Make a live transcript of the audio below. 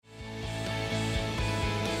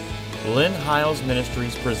Lynn Hiles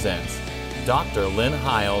Ministries presents Dr. Lynn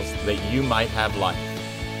Hiles, that you might have life.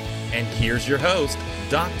 And here's your host,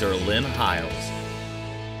 Dr. Lynn Hiles.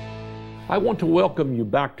 I want to welcome you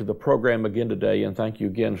back to the program again today, and thank you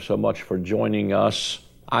again so much for joining us.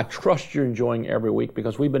 I trust you're enjoying every week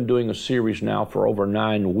because we've been doing a series now for over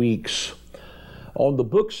 9 weeks on the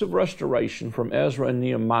books of restoration from Ezra and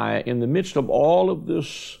Nehemiah. In the midst of all of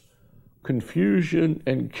this confusion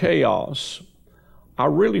and chaos, I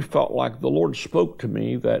really felt like the Lord spoke to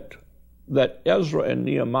me that Ezra and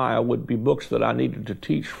Nehemiah would be books that I needed to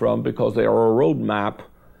teach from because they are a roadmap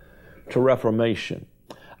to reformation.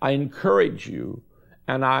 I encourage you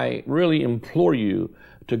and I really implore you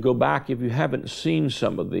to go back, if you haven't seen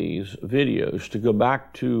some of these videos, to go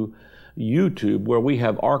back to YouTube where we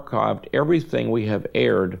have archived everything we have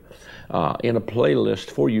aired in a playlist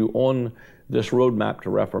for you on this roadmap to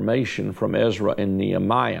reformation from Ezra and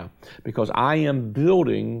Nehemiah, because I am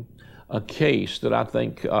building a case that I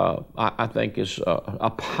think is a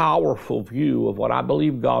powerful view of what I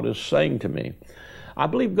believe God is saying to me. I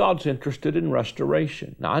believe God's interested in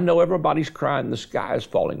restoration. Now, I know everybody's crying the sky is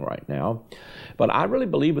falling right now, but I really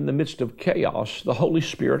believe in the midst of chaos, the Holy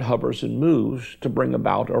Spirit hovers and moves to bring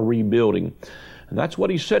about a rebuilding. And that's what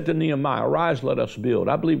he said to Nehemiah, "Arise, let us build."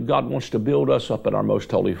 I believe God wants to build us up in our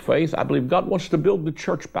most holy faith. I believe God wants to build the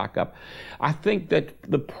church back up. I think that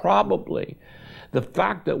the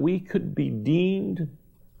fact that we could be deemed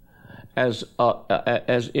as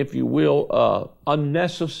if you will,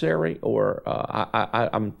 unnecessary, or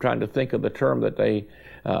I'm trying to think of the term that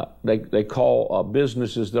they call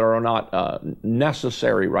businesses that are not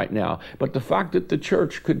necessary right now. But the fact that the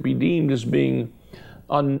church could be deemed as being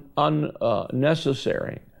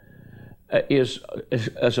unnecessary is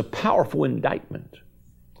a powerful indictment.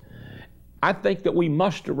 I think that we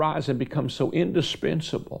must arise and become so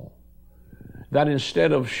indispensable that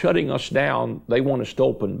instead of shutting us down, they want us to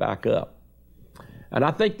open back up. And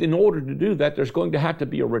I think in order to do that, there's going to have to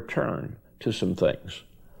be a return to some things.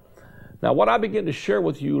 Now, what I began to share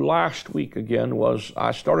with you last week again was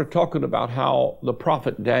I started talking about how the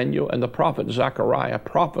prophet Daniel and the prophet Zechariah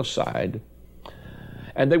prophesied.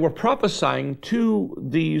 And they were prophesying to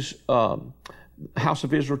these house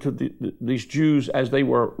of Israel, to these Jews, as they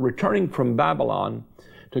were returning from Babylon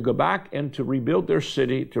to go back and to rebuild their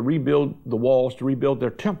city, to rebuild the walls, to rebuild their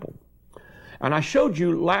temple. And I showed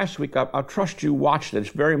you last week, I trust you watched it, it's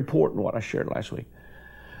very important what I shared last week,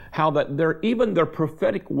 how that even their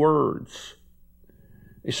prophetic words,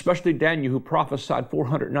 especially Daniel, who prophesied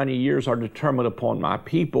 490 years are determined upon my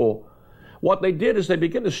people, what they did is they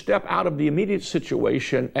began to step out of the immediate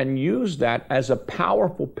situation and use that as a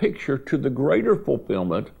powerful picture to the greater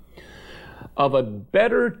fulfillment of a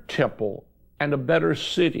better temple and a better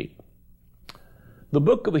city. The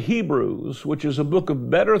book of Hebrews, which is a book of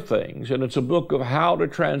better things, and it's a book of how to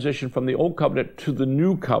transition from the old covenant to the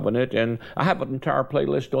new covenant, and I have an entire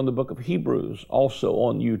playlist on the book of Hebrews also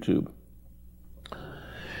on YouTube.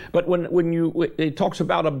 But when it talks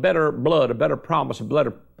about a better blood, a better promise, a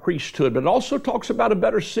better priesthood, but it also talks about a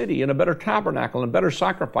better city and a better tabernacle and a better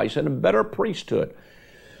sacrifice and a better priesthood.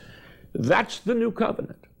 That's the new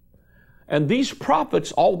covenant. And these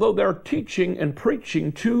prophets, although they're teaching and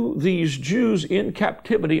preaching to these Jews in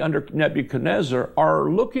captivity under Nebuchadnezzar, are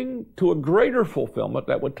looking to a greater fulfillment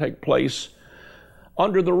that would take place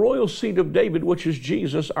under the royal seat of David, which is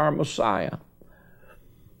Jesus, our Messiah.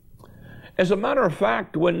 As a matter of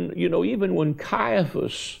fact, even when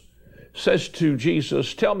Caiaphas says to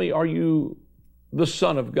Jesus, "Tell me, are you the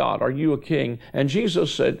Son of God? Are you a king?" And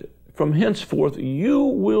Jesus said, "From henceforth you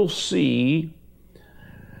will see,"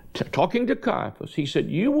 talking to Caiaphas, he said,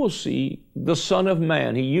 "You will see the Son of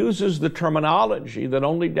Man." He uses the terminology that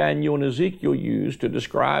only Daniel and Ezekiel used to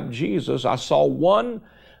describe Jesus. "I saw one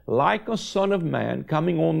like a Son of Man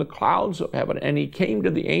coming on the clouds of heaven, and he came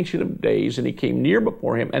to the Ancient of Days, and he came near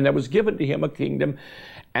before him, and there was given to him a kingdom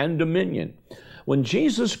and dominion." When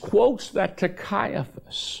Jesus quotes that to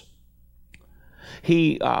Caiaphas,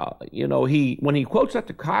 when he quotes that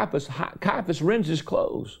to Caiaphas, Caiaphas rends his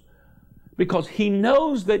clothes because he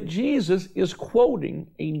knows that Jesus is quoting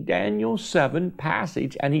a Daniel 7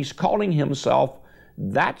 passage, and he's calling himself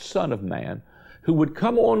that Son of Man who would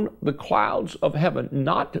come on the clouds of heaven,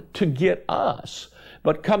 not to get us,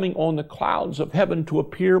 but coming on the clouds of heaven to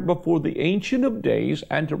appear before the Ancient of Days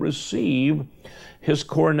and to receive his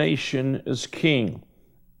coronation as king.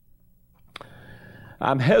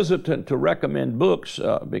 I'm hesitant to recommend books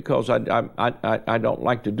because I don't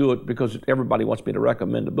like to do it because everybody wants me to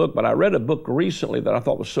recommend a book, but I read a book recently that I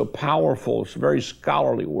thought was so powerful. It's very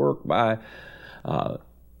scholarly work by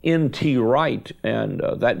N.T. Wright, and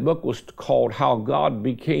that book was called How God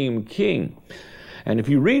Became King. And if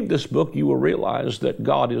you read this book, you will realize that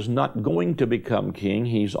God is not going to become king.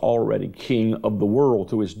 He's already king of the world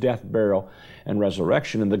through his death, burial, and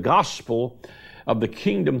resurrection. And the gospel of the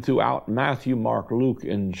kingdom throughout Matthew, Mark, Luke,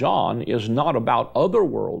 and John is not about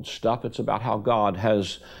otherworld stuff. It's about how God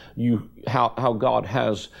has how God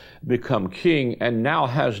has become king and now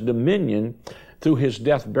has dominion through his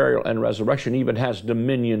death, burial, and resurrection, even has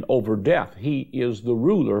dominion over death. He is the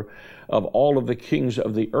ruler of all of the kings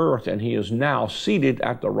of the earth, and he is now seated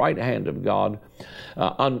at the right hand of God,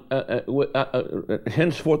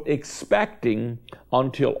 henceforth expecting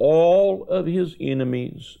until all of his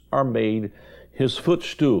enemies are made his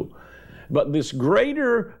footstool. But this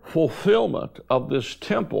greater fulfillment of this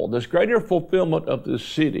temple, this greater fulfillment of this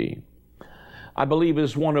city, I believe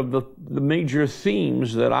is one of the major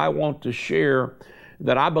themes that I want to share,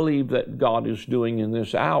 that I believe that God is doing in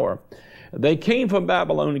this hour. They came from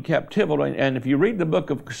Babylonian captivity, and if you read the book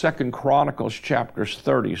of 2 Chronicles chapters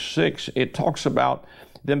 36, it talks about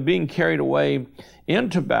them being carried away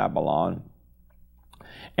into Babylon,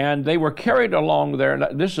 and they were carried along there.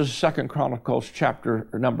 This is 2 Chronicles chapter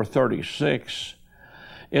number 36.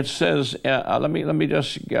 It says, let me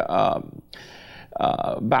just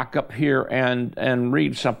back up here and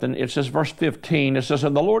read something. It says, verse 15, it says,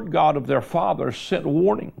 "And the Lord God of their fathers sent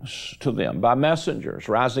warnings to them by messengers,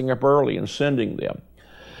 rising up early and sending them,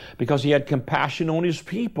 because he had compassion on his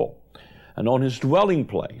people and on his dwelling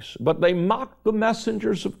place. But they mocked the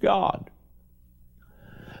messengers of God.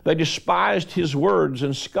 They despised his words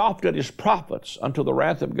and scoffed at his prophets until the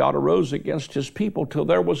wrath of God arose against his people till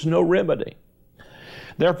there was no remedy.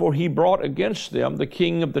 Therefore he brought against them the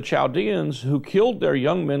king of the Chaldeans, who killed their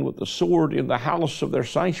young men with the sword in the house of their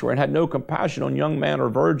sanctuary, and had no compassion on young man or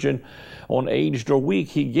virgin, on aged or weak.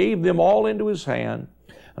 He gave them all into his hand,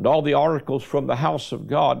 and all the articles from the house of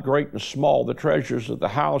God, great and small, the treasures of the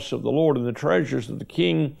house of the Lord, and the treasures of the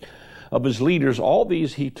king of his leaders. All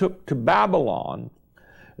these he took to Babylon.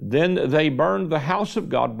 Then they burned the house of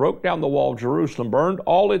God, broke down the wall of Jerusalem, burned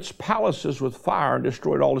all its palaces with fire, and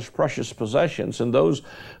destroyed all its precious possessions. And those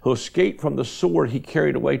who escaped from the sword he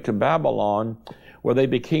carried away to Babylon, where they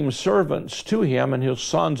became servants to him and his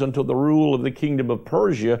sons until the rule of the kingdom of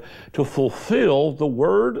Persia, to fulfill the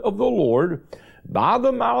word of the Lord by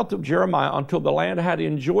the mouth of Jeremiah, until the land had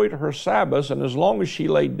enjoyed her Sabbaths, and as long as she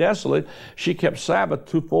lay desolate, she kept Sabbath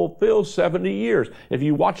to fulfill 70 years. If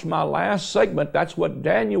you watch my last segment, that's what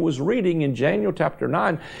Daniel was reading in Daniel chapter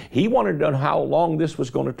 9. He wanted to know how long this was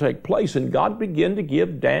going to take place, and God began to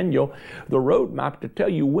give Daniel the roadmap to tell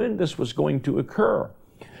you when this was going to occur.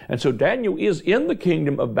 And so Daniel is in the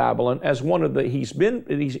kingdom of Babylon as one of the, he's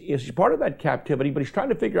part of that captivity, but he's trying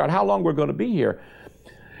to figure out how long we're going to be here.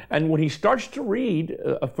 And when he starts to read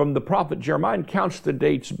from the prophet Jeremiah and counts the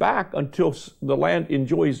dates back until the land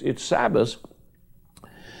enjoys its Sabbaths,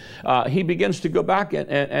 he begins to go back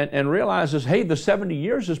and realizes, hey, the 70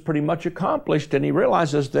 years is pretty much accomplished. And he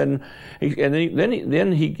realizes he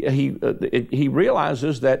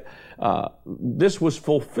realizes that this was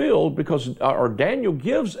fulfilled because, or Daniel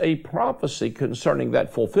gives a prophecy concerning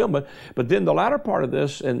that fulfillment. But then the latter part of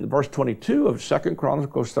this, in verse 22 of 2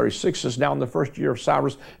 Chronicles 36, is now in the first year of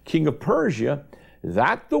Cyrus, king of Persia,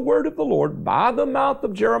 that the word of the Lord by the mouth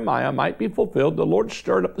of Jeremiah might be fulfilled. The Lord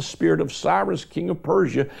stirred up the spirit of Cyrus, king of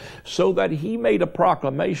Persia, so that he made a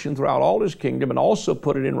proclamation throughout all his kingdom, and also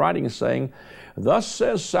put it in writing, saying, Thus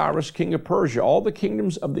says Cyrus, king of Persia, all the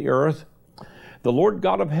kingdoms of the earth the Lord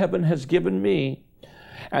God of heaven has given me,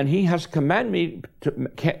 and he has commanded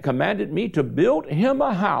me to build him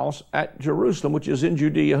a house at Jerusalem, which is in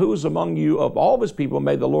Judea. Who is among you of all of his people?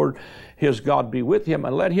 May the Lord his God be with him,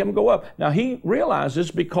 and let him go up. Now he realizes,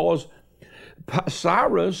 because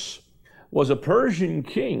Cyrus was a Persian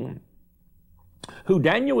king, who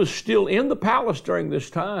Daniel was still in the palace during this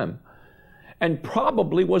time, and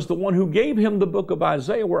probably was the one who gave him the book of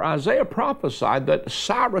Isaiah, where Isaiah prophesied that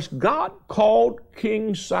Cyrus, God called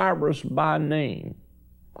King Cyrus by name,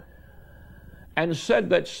 and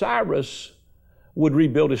said that Cyrus would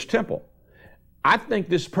rebuild his temple. I think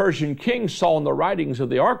this Persian king saw in the writings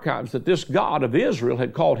of the archives that this God of Israel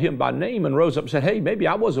had called him by name, and rose up and said, hey, maybe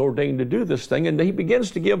I was ordained to do this thing. And he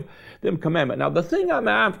begins to give them commandment. Now, the thing I'm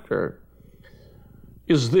after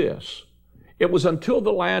is this. It was until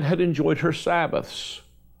the land had enjoyed her Sabbaths.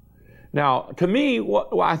 Now, to me,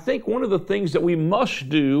 I think one of the things that we must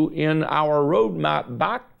do in our roadmap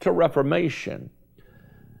back to Reformation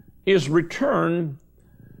is return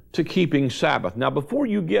to keeping Sabbath. Now, before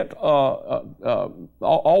you get all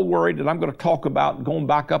worried that I'm going to talk about going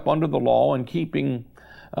back up under the law and keeping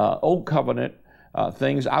Old Covenant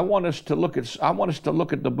things, I want us to look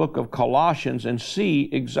at the book of Colossians and see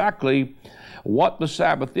exactly what the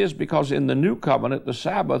Sabbath is, because in the new covenant, the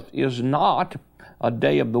Sabbath is not a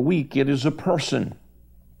day of the week, it is a person.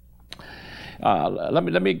 Let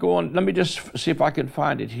me go on. Let me just see if I can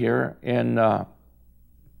find it here.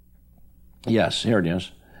 Yes, here it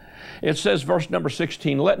is. It says, verse number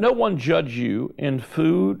 16, let no one judge you in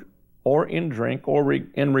food or in drink or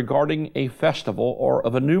in regarding a festival or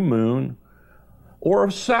of a new moon or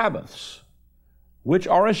of Sabbaths, which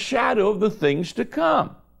are a shadow of the things to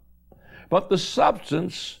come. But the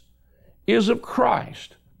substance is of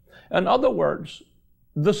Christ. In other words,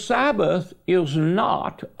 the Sabbath is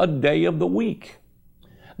not a day of the week.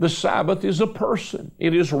 The Sabbath is a person.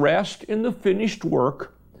 It is rest in the finished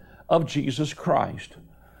work of Jesus Christ.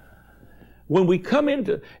 When we come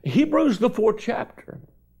into Hebrews, the 4th chapter,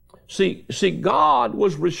 see, God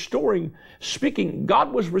was restoring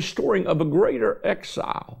of a greater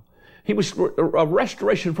exile. He was a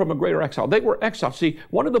restoration from a greater exile. They were exiled. See,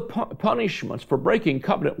 one of the punishments for breaking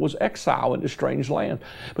covenant was exile into strange land.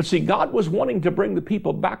 But see, God was wanting to bring the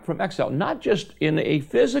people back from exile, not just in a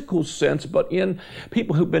physical sense, but in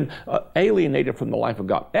people who've been alienated from the life of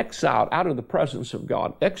God, exiled out of the presence of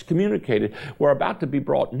God, excommunicated, were about to be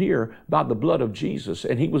brought near by the blood of Jesus.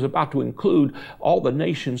 And he was about to include all the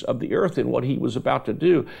nations of the earth in what he was about to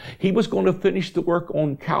do. He was going to finish the work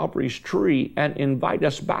on Calvary's tree and invite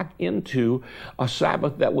us back into a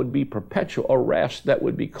Sabbath that would be perpetual, a rest that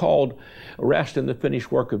would be called rest in the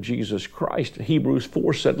finished work of Jesus Christ. Hebrews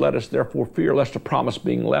 4 said, let us therefore fear lest a promise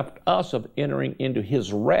being left us of entering into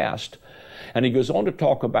his rest. And he goes on to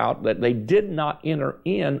talk about that they did not enter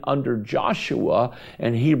in under Joshua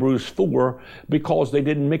in Hebrews 4 because they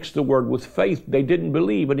didn't mix the word with faith. They didn't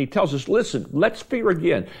believe. And he tells us, listen, let's fear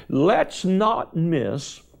again. Let's not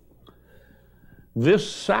miss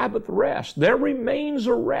this Sabbath rest. There remains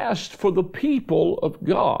a rest for the people of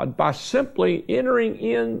God by simply entering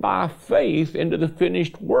in by faith into the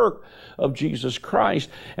finished work of Jesus Christ.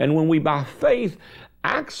 And when we by faith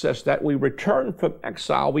access that, we return from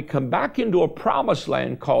exile, we come back into a promised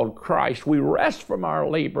land called Christ. We rest from our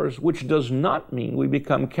labors, which does not mean we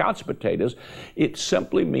become couch potatoes. It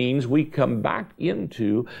simply means we come back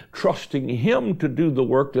into trusting him to do the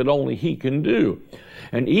work that only he can do.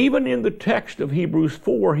 And even in the text of Hebrews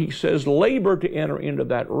 4, he says, labor to enter into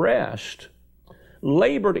that rest.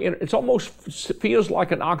 Labor to enter. It almost feels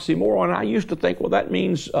like an oxymoron. I used to think, well, that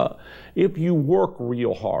means if you work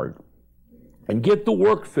real hard and get the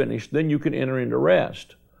work finished, then you can enter into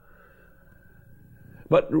rest.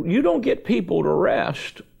 But you don't get people to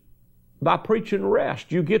rest by preaching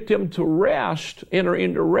rest. You get them to rest, enter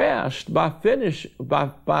into rest by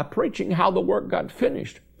preaching how the work got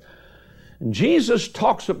finished. And Jesus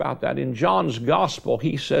talks about that in John's gospel.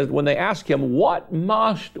 He says, when they ask him, what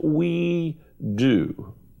must we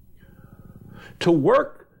do to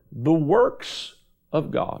work the works of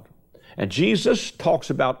God? And Jesus talks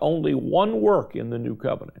about only one work in the new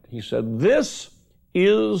covenant. He said, this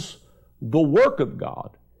is the work of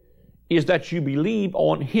God, is that you believe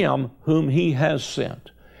on him whom he has sent.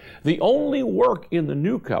 The only work in the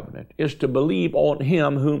new covenant is to believe on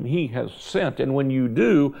him whom he has sent. And when you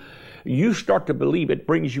do, you start to believe. It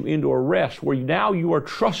brings you into a rest where now you are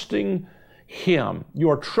trusting him. You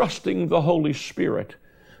are trusting the Holy Spirit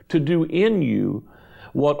to do in you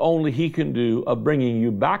what only he can do, of bringing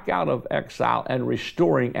you back out of exile and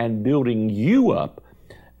restoring and building you up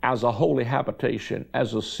as a holy habitation,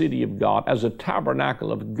 as a city of God, as a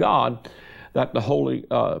tabernacle of God that the holy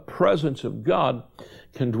presence of God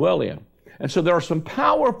can dwell in. And so there are some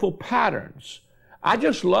powerful patterns. I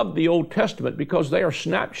just love the Old Testament because they are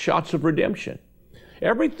snapshots of redemption.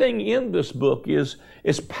 Everything in this book is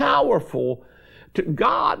powerful.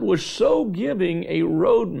 God was so giving a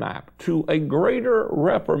roadmap to a greater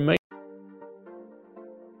reformation.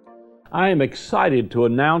 I am excited to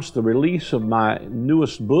announce the release of my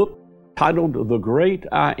newest book titled The Great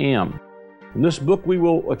I Am. In this book, we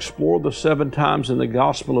will explore the 7 times in the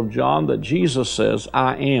Gospel of John that Jesus says,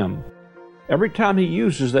 I am. Every time he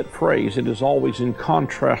uses that phrase, it is always in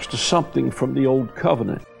contrast to something from the Old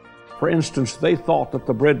Covenant. For instance, they thought that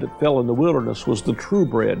the bread that fell in the wilderness was the true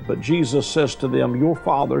bread, but Jesus says to them, your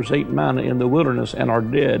fathers ate manna in the wilderness and are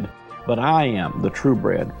dead, but I am the true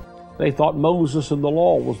bread. They thought Moses and the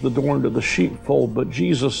law was the door into the sheepfold, but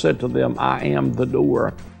Jesus said to them, I am the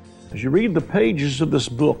door. As you read the pages of this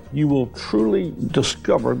book, you will truly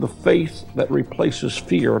discover the faith that replaces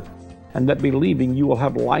fear, and that believing you will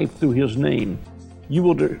have life through his name. You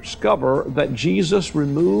will discover that Jesus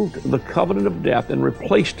removed the covenant of death and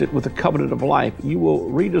replaced it with the covenant of life. You will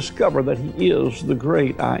rediscover that he is the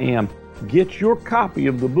great I am. Get your copy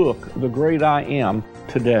of the book, The Great I Am,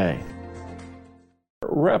 today.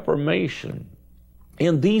 Reformation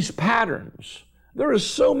in these patterns. There are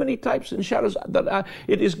so many types and shadows that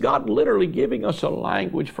it is God literally giving us a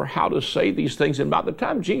language for how to say these things. And by the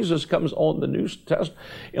time Jesus comes on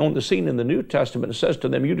the scene in the New Testament and says to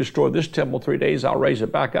them, you destroy this temple 3 days, I'll raise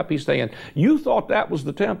it back up. He's saying, you thought that was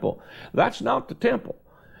the temple. That's not the temple.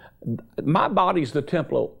 My body's the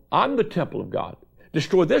temple. I'm the temple of God.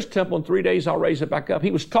 Destroy this temple in 3 days, I'll raise it back up.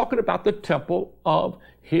 He was talking about the temple of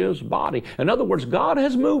His body. In other words, God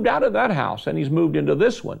has moved out of that house and He's moved into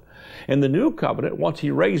this one. In the new covenant, once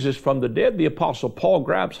He raises from the dead, the Apostle Paul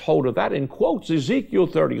grabs hold of that and quotes Ezekiel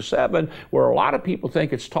 37, where a lot of people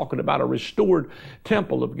think it's talking about a restored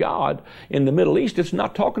temple of God. In the Middle East, it's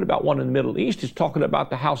not talking about one in the Middle East. It's talking about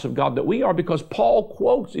the house of God that we are, because Paul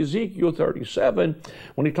quotes Ezekiel 37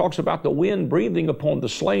 when he talks about the wind breathing upon the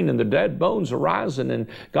slain and the dead bones arising and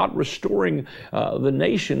God restoring the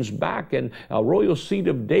nations back and a royal seed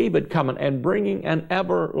of David coming and bringing an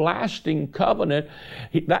everlasting covenant.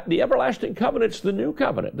 The everlasting covenant's the new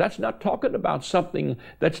covenant. That's not talking about something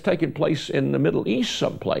that's taking place in the Middle East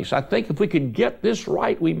someplace. I think if we could get this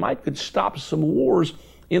right, we could stop some wars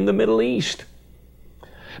in the Middle East.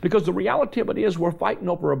 Because the reality of it is we're fighting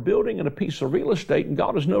over a building and a piece of real estate, and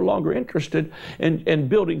God is no longer interested in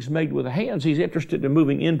buildings made with hands. He's interested in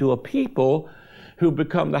moving into a people who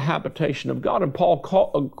become the habitation of God. And Paul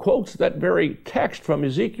quotes that very text from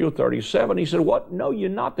Ezekiel 37. He said, what? Know you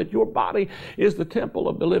not that your body is the temple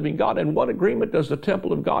of the living God? And what agreement does the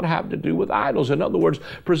temple of God have to do with idols? In other words,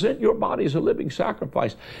 present your body as a living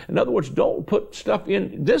sacrifice. In other words, don't put stuff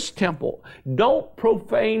in this temple. Don't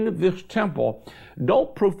profane this temple.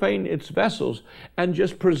 Don't profane its vessels, and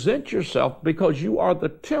just present yourself, because you are the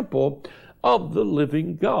temple of the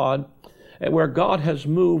living God, and where God has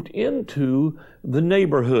moved into the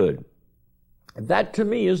neighborhood. That to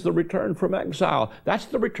me is the return from exile. That's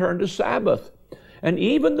the return to Sabbath. And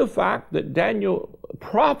even the fact that Daniel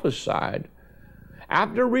prophesied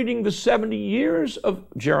after reading the 70 years of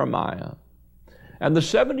Jeremiah, and the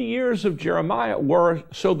 70 years of Jeremiah were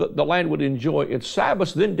so that the land would enjoy its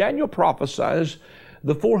Sabbaths, then Daniel prophesies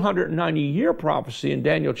the 490-year prophecy in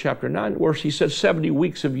Daniel chapter 9, where he says 70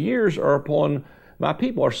 weeks of years are upon my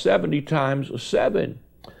people, are 70 times 7.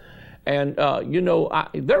 And,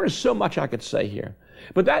 there is so much I could say here.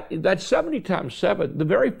 But that 70 times 7, the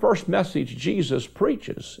very first message Jesus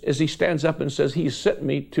preaches is He stands up and says, He sent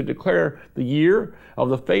me to declare the year of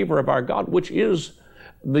the favor of our God, which is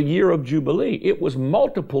the year of Jubilee. It was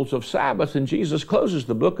multiples of Sabbaths, and Jesus closes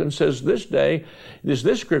the book and says, this day is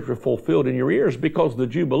this scripture fulfilled in your ears, because the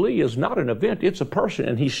Jubilee is not an event, it's a person,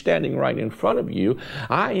 and He's standing right in front of you.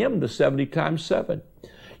 I am the 70 times 7.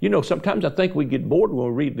 Sometimes I think we get bored when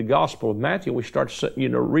we read the Gospel of Matthew. We start,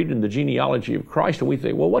 reading the genealogy of Christ, and we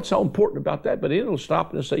think, well, what's so important about that? But it'll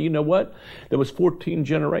stop and say, you know what? There was 14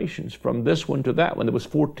 generations from this one to that one. There was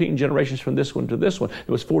 14 generations from this one to this one. There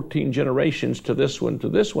was 14 generations to this one to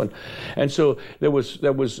this one. And so there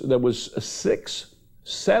was 6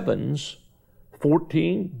 sevens,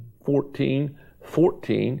 14, 14,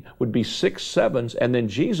 14 would be 6 sevens, and then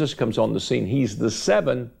Jesus comes on the scene. He's the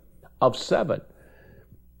 7 of 7.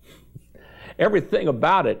 Everything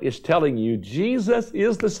about it is telling you Jesus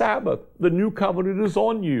is the Sabbath. The new covenant is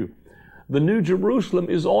on you. The new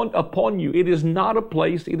Jerusalem is upon you. It is not a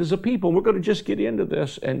place, it is a people. We're going to just get into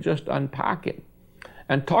this and just unpack it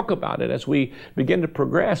and talk about it as we begin to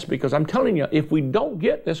progress, because I'm telling you, if we don't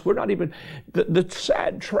get this, we're not even... The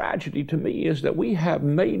sad tragedy to me is that we have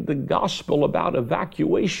made the gospel about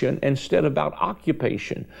evacuation instead about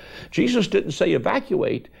occupation. Jesus didn't say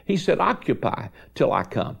evacuate, He said occupy till I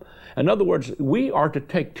come. In other words, we are to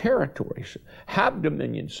take territories, have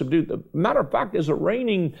dominion, subdue them. Matter of fact, as a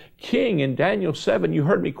reigning king in Daniel 7, you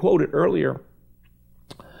heard me quote it earlier,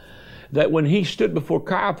 that when he stood before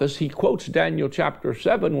Caiaphas, he quotes Daniel chapter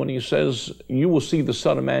 7 when he says, you will see the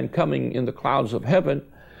Son of Man coming in the clouds of heaven.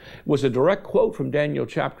 It was a direct quote from Daniel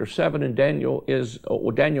chapter 7, and Daniel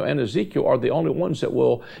and Ezekiel are the only ones that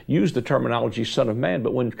will use the terminology Son of Man.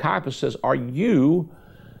 But when Caiaphas says, are you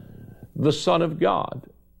the Son of God?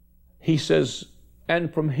 He says,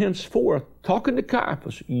 and from henceforth, talking to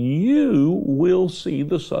Caiaphas, you will see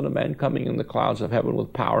the Son of Man coming in the clouds of heaven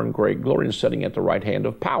with power and great glory and sitting at the right hand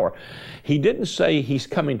of power. He didn't say He's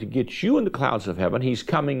coming to get you in the clouds of heaven. He's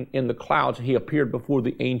coming in the clouds. He appeared before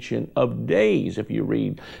the Ancient of Days, if you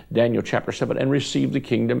read Daniel chapter 7, and received the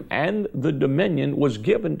kingdom, and the dominion was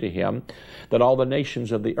given to Him, that all the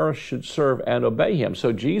nations of the earth should serve and obey Him.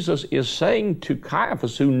 So Jesus is saying to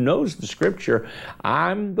Caiaphas, who knows the Scripture,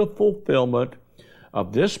 I'm the fulfillment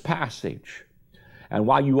of this passage. And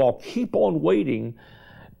while you all keep on waiting,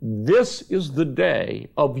 this is the day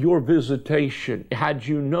of your visitation. Had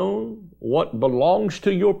you known what belongs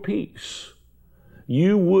to your peace,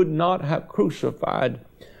 you would not have crucified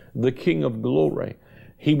the King of glory.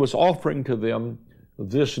 He was offering to them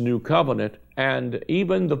this new covenant, and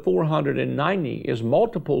even the 490 is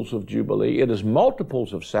multiples of Jubilee. It is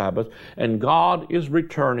multiples of Sabbath, and God is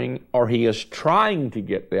returning, or He is trying to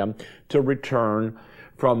get them to return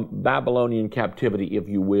from Babylonian captivity, if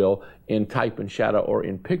you will, in type and shadow or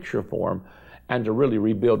in picture form, and to really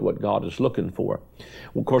rebuild what God is looking for.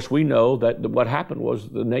 Of course, we know that what happened was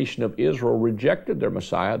the nation of Israel rejected their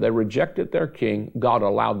Messiah. They rejected their king. God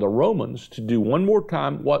allowed the Romans to do one more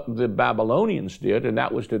time what the Babylonians did, and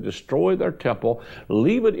that was to destroy their temple,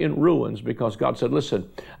 leave it in ruins, because God said, listen,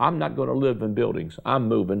 I'm not going to live in buildings. I'm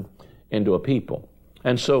moving into a people.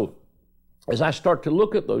 And so, as I start to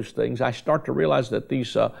look at those things, I start to realize that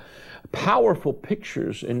these powerful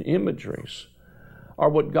pictures and imageries are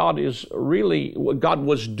what God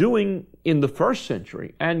was doing in the first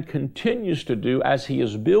century and continues to do as He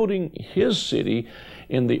is building His city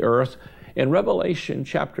in the earth. In Revelation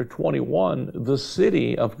chapter 21, the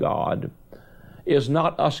city of God is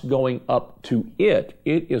not us going up to it.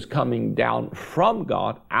 It is coming down from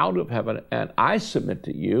God out of heaven. And I submit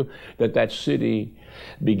to you that that city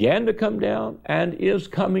began to come down and is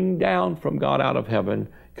coming down from God out of heaven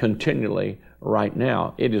continually right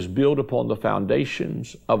now. It is built upon the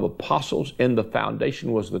foundations of apostles, and the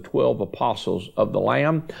foundation was the 12 apostles of the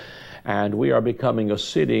Lamb. And we are becoming a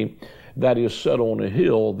city that is set on a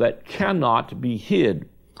hill that cannot be hid.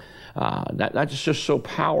 That's just so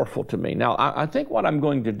powerful to me. Now, I think what I'm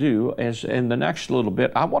going to do is, in the next little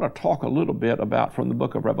bit, I want to talk a little bit about from the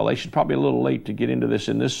book of Revelation. Probably a little late to get into this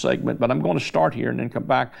in this segment, but I'm going to start here and then come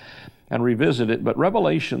back and revisit it. But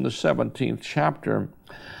Revelation, the 17th chapter,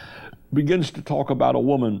 begins to talk about a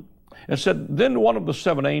woman. It said, then one of the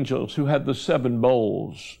 7 angels who had the 7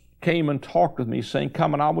 bowls came and talked with me, saying,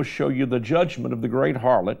 come and I will show you the judgment of the great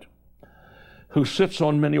harlot, who sits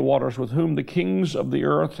on many waters, with whom the kings of the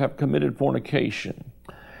earth have committed fornication.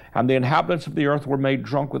 And the inhabitants of the earth were made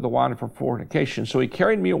drunk with the wine for fornication. So he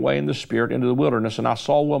carried me away in the spirit into the wilderness, and I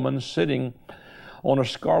saw a woman sitting on a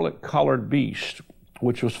scarlet-colored beast,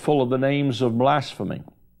 which was full of the names of blasphemy.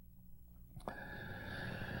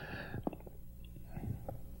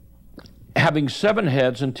 Having 7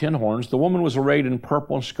 heads and 10 horns, the woman was arrayed in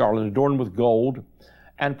purple and scarlet, adorned with gold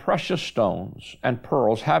and precious stones and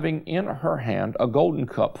pearls, having in her hand a golden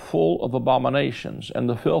cup full of abominations and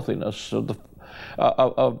the filthiness of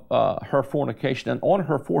her fornication. And on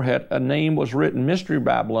her forehead a name was written, Mystery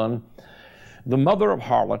Babylon, the mother of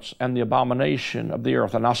harlots and the abomination of the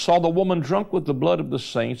earth. And I saw the woman drunk with the blood of the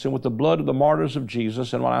saints and with the blood of the martyrs of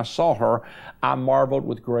Jesus. And when I saw her, I marveled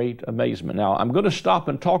with great amazement. Now, I'm going to stop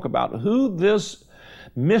and talk about who this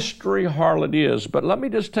mystery harlot is. But let me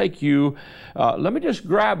just let me just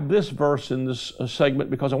grab this verse in this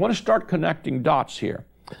segment, because I want to start connecting dots here.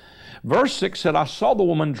 Verse 6 said, I saw the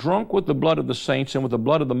woman drunk with the blood of the saints and with the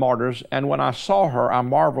blood of the martyrs, and when I saw her, I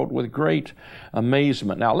marveled with great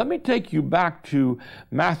amazement. Now, let me take you back to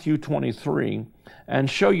Matthew 23 and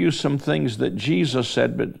show you some things that Jesus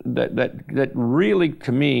said, but that really,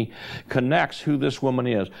 to me, connects who this woman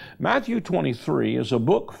is. Matthew 23 is a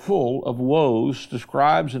book full of woes to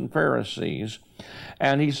scribes and Pharisees.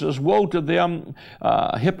 And he says, woe to them,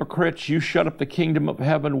 hypocrites, you shut up the kingdom of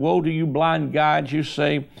heaven. Woe to you, blind guides, you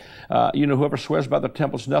say, whoever swears by the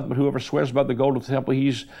temple is nothing, but whoever swears by the gold of the temple,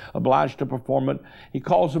 he's obliged to perform it. He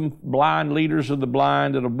calls them blind leaders of the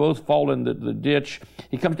blind that have both fallen in the ditch.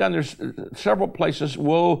 He comes down, there's several places,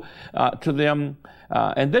 woe to them.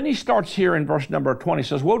 And then he starts here in verse number 20, he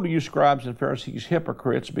says, woe to you, scribes and Pharisees,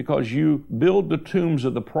 hypocrites, because you build the tombs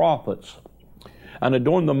of the prophets and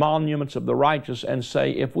adorn the monuments of the righteous, and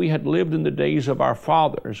say, if we had lived in the days of our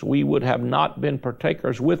fathers, we would have not been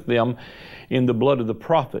partakers with them in the blood of the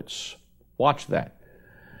prophets. Watch that.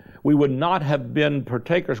 We would not have been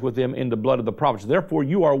partakers with them in the blood of the prophets. Therefore,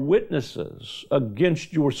 you are witnesses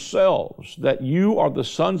against yourselves that you are the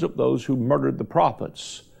sons of those who murdered the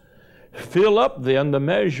prophets. Fill up then the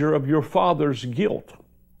measure of your father's guilt.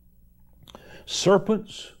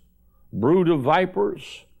 Serpents, brood of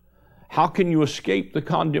vipers, how can you escape the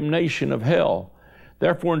condemnation of hell?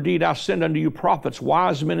 Therefore, indeed, I send unto you prophets,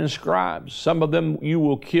 wise men and scribes. Some of them you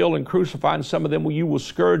will kill and crucify, and some of them you will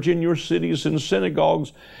scourge in your cities and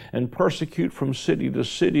synagogues and persecute from city to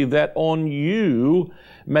city, that on you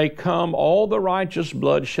may come all the righteous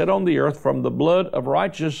blood shed on the earth, from the blood of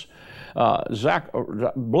righteous from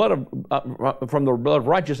the blood of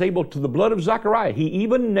righteous Abel to the blood of Zechariah. He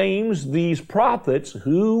even names these prophets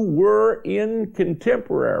who were in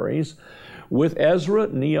contemporaries with Ezra,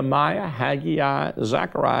 Nehemiah, Haggai,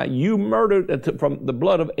 Zechariah. You murdered from the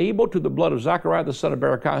blood of Abel to the blood of Zechariah, the son of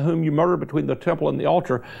Berechiah, whom you murdered between the temple and the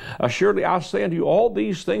altar. Assuredly, I say unto you, all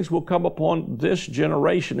these things will come upon this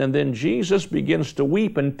generation. And then Jesus begins to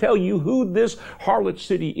weep and tell you who this harlot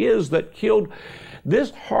city is that killed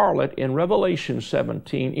this harlot in Revelation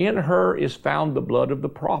 17. In her is found the blood of the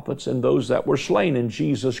prophets and those that were slain. And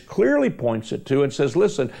Jesus clearly points it to and says,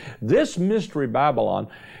 listen, this mystery Babylon,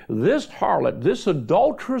 this harlot, this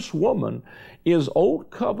adulterous woman is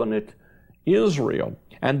Old Covenant Israel.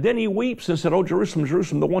 And then he weeps and said, "O Jerusalem,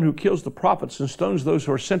 Jerusalem, the one who kills the prophets and stones those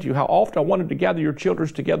who are sent to you. How oft I wanted to gather your children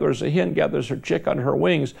together as a hen gathers her chick under her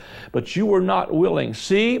wings, but you were not willing.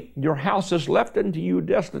 See, your house is left unto you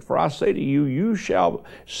desolate. For I say to you, you shall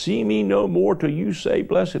see me no more till you say,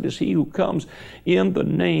 blessed is he who comes in the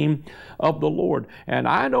name of the Lord." And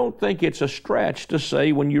I don't think it's a stretch to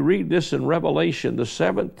say, when you read this in Revelation, the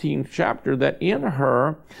 17th chapter, that in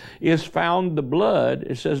her is found the blood.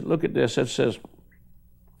 It says, look at this, it says,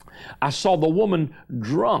 I saw the woman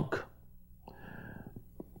drunk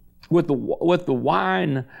with the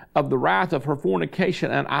wine of the wrath of her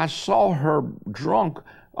fornication, and I saw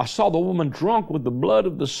the woman drunk with the blood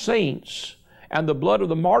of the saints and the blood of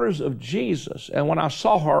the martyrs of Jesus. And when I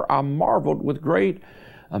saw her, I marveled with great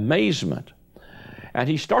amazement. And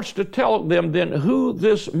he starts to tell them then who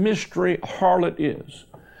this mystery harlot is.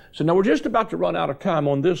 So now we're just about to run out of time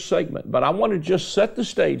on this segment, but I want to just set the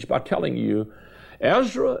stage by telling you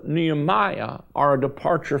Ezra, Nehemiah are a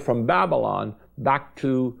departure from Babylon back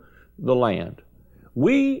to the land.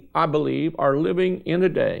 We, I believe, are living in a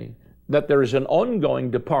day that there is an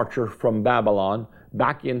ongoing departure from Babylon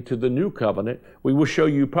back into the new covenant. We will show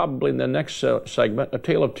you probably in the next segment a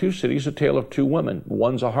tale of two cities, a tale of two women.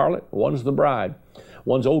 One's a harlot, one's the bride.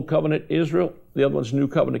 One's Old Covenant Israel, the other one's New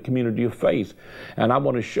Covenant Community of Faith. And I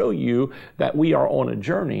want to show you that we are on a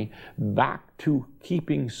journey back to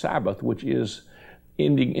keeping Sabbath, which is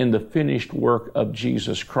ending in the finished work of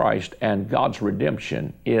Jesus Christ, and God's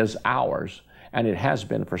redemption is ours, and it has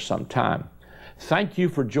been for some time. Thank you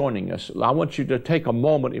for joining us. I want you to take a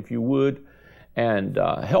moment, if you would, and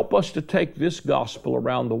help us to take this gospel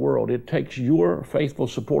around the world. It takes your faithful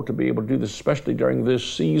support to be able to do this, especially during this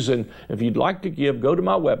season. If you'd like to give, go to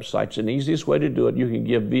my website. It's the easiest way to do it. You can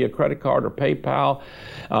give via credit card or PayPal.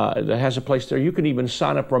 That has a place there. You can even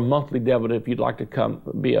sign up for a monthly debit if you'd like to come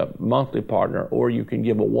be a monthly partner, or you can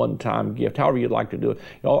give a one-time gift, however you'd like to do it.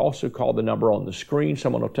 You'll also call the number on the screen.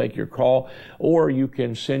 Someone will take your call, or you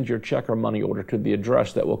can send your check or money order to the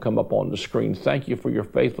address that will come up on the screen. Thank you for your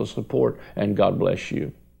faithful support, and God bless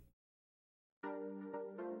you.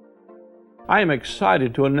 I am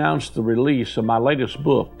excited to announce the release of my latest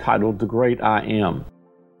book titled The Great I Am.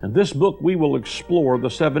 In this book, we will explore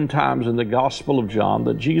the 7 times in the Gospel of John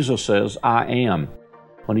that Jesus says, I am.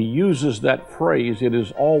 When he uses that phrase, it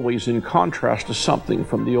is always in contrast to something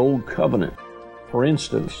from the Old Covenant. For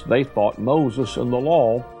instance, they thought Moses and the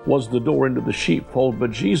law was the door into the sheepfold,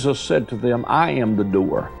 but Jesus said to them, I am the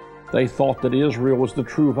door. They thought that Israel was the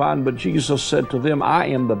true vine, but Jesus said to them, I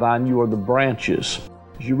am the vine, you are the branches.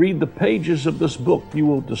 As you read the pages of this book, you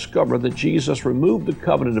will discover that Jesus removed the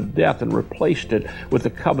covenant of death and replaced it with the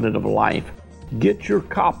covenant of life. Get your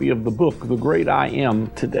copy of the book, The Great I Am,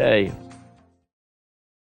 today.